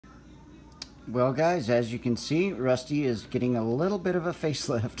Well guys, as you can see, Rusty is getting a little bit of a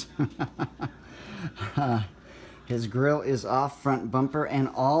facelift. His grill is off, front bumper, and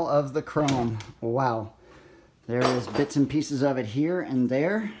all of the chrome. Wow. There is bits and pieces of it here and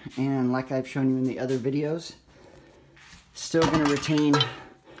there, and like I've shown you in the other videos, still going to retain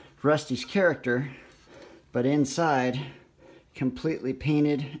Rusty's character, but inside completely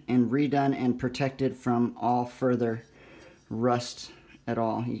painted and redone and protected from all further rust at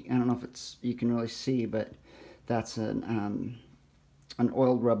all. I don't know if you can really see, but that's an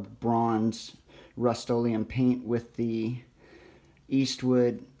oil rub bronze Rust-Oleum paint with the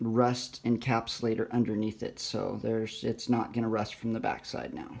Eastwood rust encapsulator underneath it, so it's not going to rust from the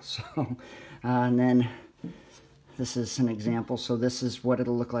backside now. So and then this is an example. So this is what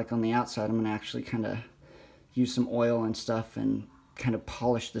it'll look like on the outside. I'm going to actually kind of use some oil and stuff and kind of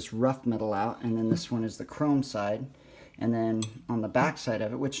polish this rough metal out, and then this one is the chrome side. And then on the back side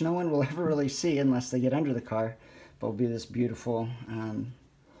of it, which no one will ever really see unless they get under the car, but will be this beautiful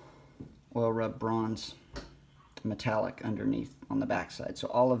oil rub bronze metallic underneath on the back side. So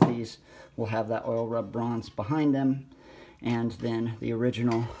all of these will have that oil rub bronze behind them, and then the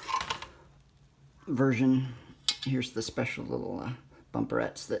original version, here's the special little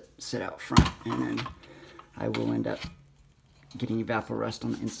bumperettes that sit out front, and then I will end up getting evaporust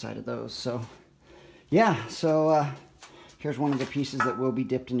on the inside of those. So yeah, so here's one of the pieces that will be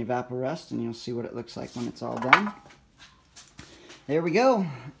dipped in evaporust, and you'll see what it looks like when it's all done. There we go.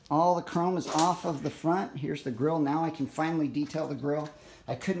 All the chrome is off of the front. Here's the grill. Now I can finally detail the grill.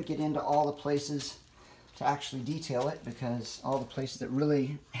 I couldn't get into all the places to actually detail it because all the places that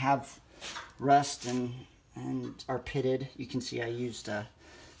really have rust and are pitted, you can see I used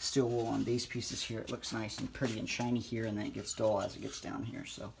steel wool on these pieces here. It looks nice and pretty and shiny here, and then it gets dull as it gets down here.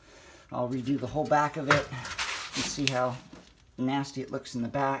 So I'll redo the whole back of it. You see how nasty it looks in the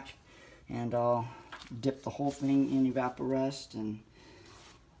back, and I'll dip the whole thing in evaporust and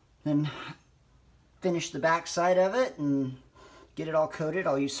then finish the back side of it and get it all coated.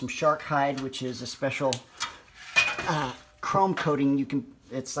 I'll use some shark hide, which is a special chrome coating.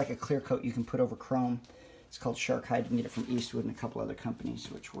 It's like a clear coat you can put over chrome. It's called shark hide. You can get it from Eastwood and a couple other companies,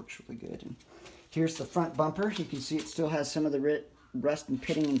 which works really good. And here's the front bumper. You can see it still has some of the rust and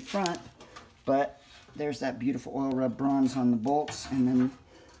pitting in front, but there's that beautiful oil rub bronze on the bolts, and then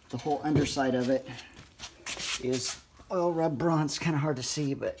the whole underside of it is oil rub bronze. Kind of hard to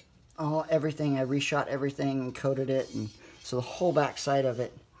see, but everything, I reshot everything and coated it, and so the whole back side of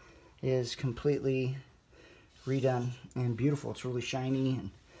it is completely redone and beautiful. It's really shiny and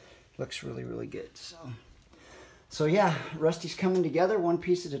looks really, really good. So yeah, Rusty's coming together one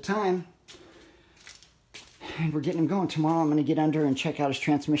piece at a time, and we're getting him going. Tomorrow I'm going to get under and check out his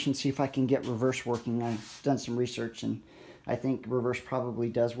transmission, see if I can get reverse working. I've done some research, and I think reverse probably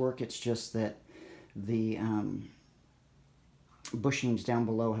does work. It's just that the bushings down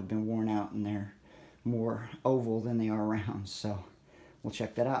below have been worn out, and they're more oval than they are round. So we'll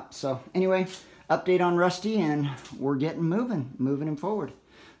check that out. So anyway, update on Rusty, and we're getting moving him forward.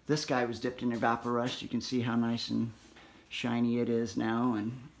 This guy was dipped in evaporust. You can see how nice and shiny it is now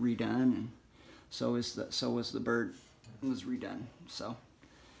and redone, and so was the bird. It was redone. So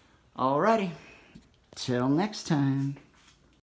alrighty, till next time.